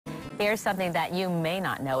Here's something that you may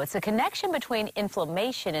not know. It's a connection between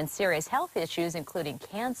inflammation and serious health issues, including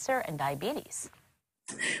cancer and diabetes.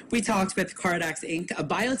 We talked with Cardax Inc., a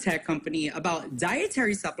biotech company, about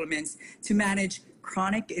dietary supplements to manage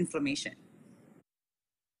chronic inflammation.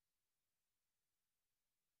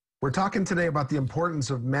 We're talking today about the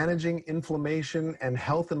importance of managing inflammation and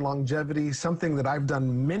health and longevity, something that I've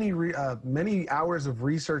done many hours of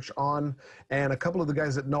research on, and a couple of the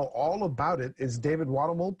guys that know all about it is David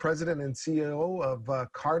Waddlemold, President and CEO of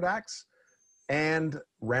Cardax, and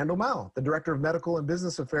Randall Mao, the Director of Medical and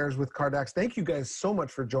Business Affairs with Cardax. Thank you guys so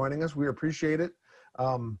much for joining us. We appreciate it.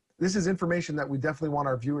 This is information that we definitely want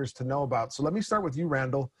our viewers to know about. So let me start with you,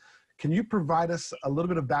 Randall. Can you provide us a little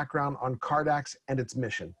bit of background on Cardax and its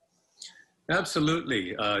mission?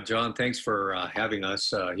 Absolutely. John, thanks for having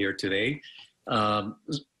us here today.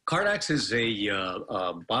 Cardax is a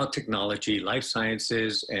biotechnology, life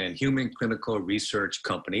sciences, and human clinical research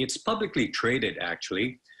company. It's publicly traded,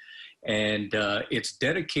 actually, and it's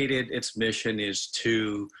dedicated, its mission is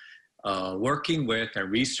to working with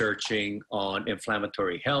and researching on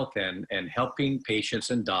inflammatory health and helping patients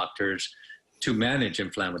and doctors to manage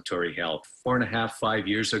inflammatory health. 4.5, 5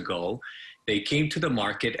 years ago, they came to the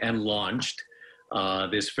market and launched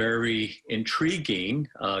this very intriguing,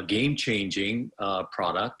 game-changing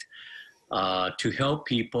product to help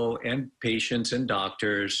people and patients and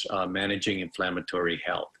doctors managing inflammatory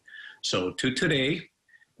health. So to today,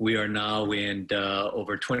 we are now in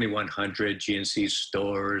over 2,100 GNC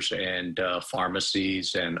stores and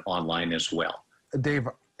pharmacies and online as well. Dave,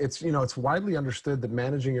 it's widely understood that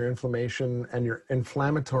managing your inflammation and your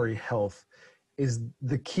inflammatory health is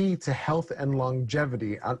the key to health and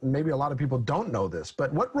longevity. Maybe a lot of people don't know this,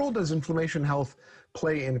 but what role does inflammation health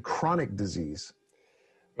play in chronic disease?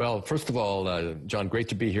 Well, first of all, John, great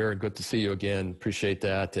to be here. Good to see you again. Appreciate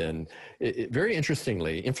that. And very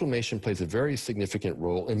interestingly, inflammation plays a very significant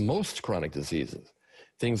role in most chronic diseases.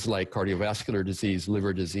 Things like cardiovascular disease,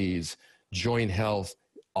 liver disease, joint health,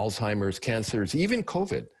 Alzheimer's, cancers, even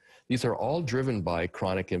COVID. These are all driven by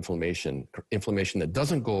chronic inflammation that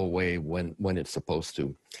doesn't go away when it's supposed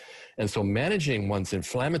to. And so managing one's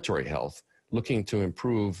inflammatory health, looking to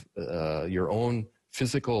improve your own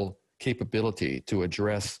physical capability to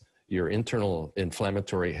address your internal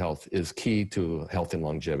inflammatory health is key to health and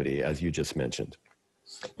longevity, as you just mentioned.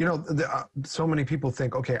 You know, so many people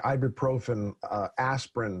think, okay, ibuprofen,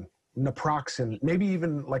 aspirin, naproxen, maybe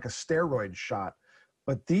even like a steroid shot,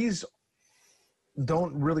 but these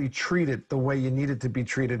don't really treat it the way you need it to be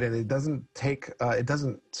treated, and it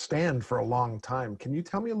doesn't stand for a long time. Can you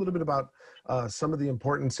tell me a little bit about some of the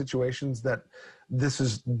important situations that this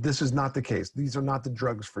is not the case? These are not the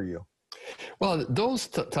drugs for you. Well, those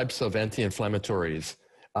types of anti-inflammatories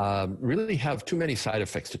really have too many side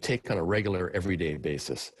effects to take on a regular, everyday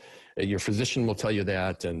basis. Your physician will tell you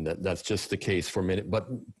that, and that's just the case for many. But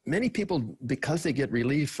many people, because they get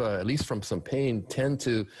relief, at least from some pain, tend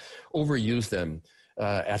to overuse them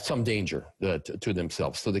at some danger to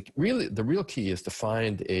themselves. So the real key is to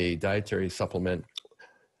find a dietary supplement,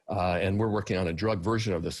 and we're working on a drug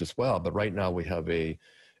version of this as well. But right now we have a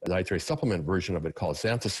dietary supplement version of it called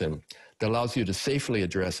Zanthosyn that allows you to safely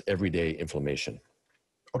address everyday inflammation.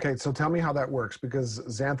 Okay, so tell me how that works, because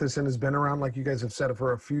Zanthosyn has been around, like you guys have said,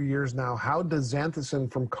 for a few years now. How does Zanthosyn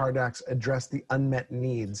from Cardax address the unmet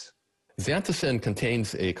needs? Zanthosyn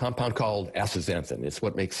contains a compound called astaxanthin. It's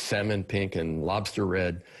what makes salmon pink and lobster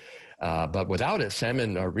red. But without it,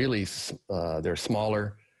 salmon are really, they're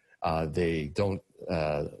smaller. They don't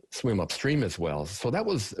swim upstream as well. So that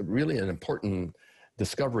was really an important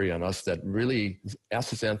discovery on us, that really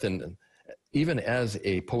astaxanthin, even as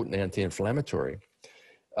a potent anti-inflammatory,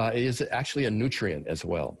 is actually a nutrient as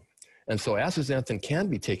well. And so astaxanthin can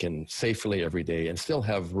be taken safely every day and still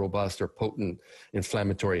have robust or potent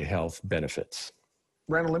inflammatory health benefits.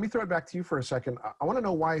 Randall, let me throw it back to you for a second. I want to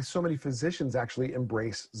know why so many physicians actually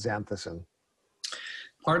embrace Zanthosyn.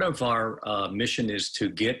 Part of our mission is to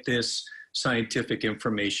get this scientific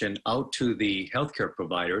information out to the healthcare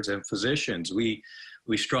providers and physicians. We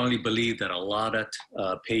strongly believe that a lot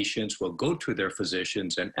of patients will go to their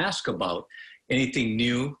physicians and ask about anything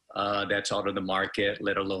new that's out of the market,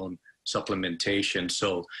 let alone supplementation.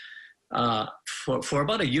 So for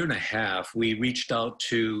about 1.5 years, we reached out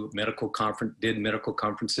to medical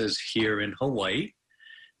conferences here in Hawaii.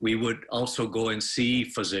 We would also go and see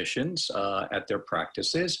physicians at their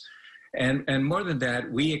practices. And more than that,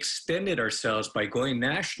 we extended ourselves by going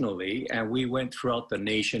nationally, and we went throughout the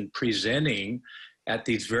nation presenting at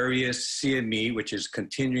these various CME, which is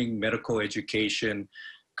continuing medical education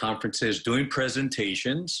conferences, doing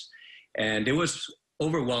presentations. And it was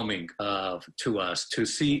overwhelming to us to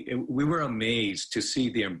see. We were amazed to see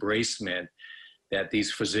the embracement that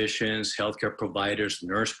these physicians, healthcare providers,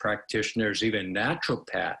 nurse practitioners, even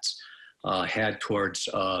naturopaths had towards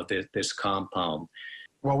this compound.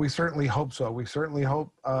 Well, we certainly hope so. We certainly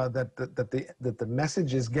hope that the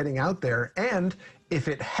message is getting out there. And if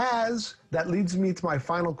it has, that leads me to my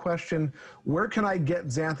final question: where can I get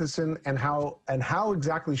Zanthosyn, and how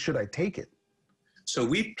exactly should I take it? So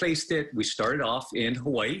we placed it. We started off in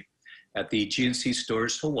Hawaii at the GNC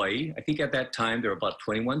stores, Hawaii. I think at that time there were about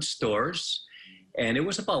 21 stores, and it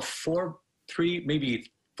was about 4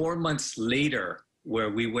 months later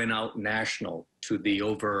where we went out national to the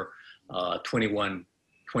over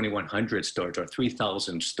 2,100 stores or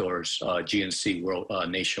 3,000 stores, GNC world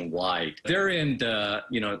nationwide. They're in the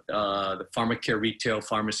pharmacare retail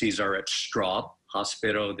pharmacies are at Straub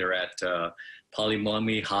Hospital. They're at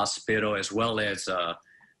Palimomi Hospital, as well as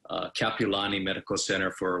Kapulani Medical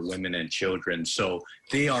Center for Women and Children. So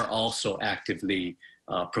they are also actively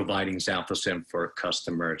providing Zanthosyn for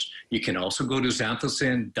customers. You can also go to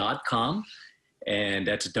Zanthosyn.com, and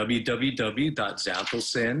that's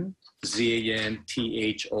www.zanthosyn.com.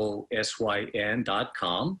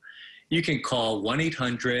 Zanthosyn.com. You can call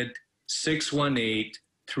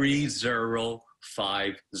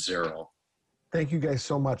 1-800-618-3050. Thank you guys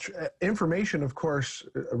so much. Information, of course,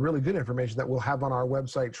 really good information that we'll have on our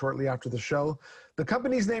website shortly after the show. The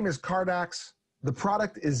company's name is Cardax. The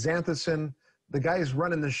product is Zanthosyn. The guy who's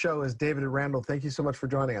running the show is David Randall. Thank you so much for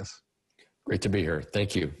joining us. Great to be here.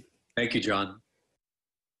 Thank you. Thank you, John.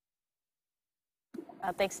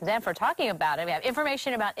 Thanks to them for talking about it. We have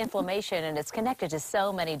information about inflammation, and it's connected to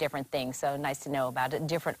so many different things. So nice to know about it,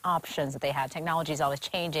 different options that they have. Technology is always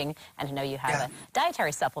changing, and to know you have a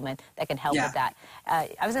dietary supplement that can help with that. I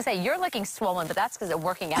was going to say, you're looking swollen, but that's because of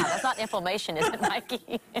working out. That's not inflammation, is it,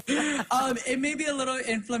 Mikey? It may be a little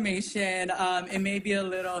inflammation. It may be a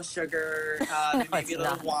little sugar. It may be a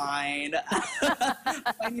little wine.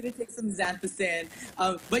 I need to take some Zanthosyn.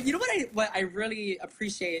 But you know what I really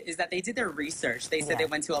appreciate is that they did their research. They said they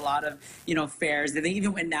went to a lot of, fairs, and they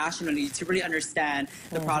even went nationally to really understand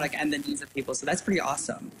the product and the needs of people. So that's pretty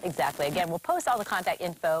awesome. Exactly. Again, we'll post all the contact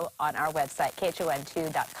info on our website,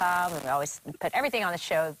 khon2.com, and we always put everything on the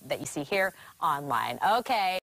show that you see here online. Okay.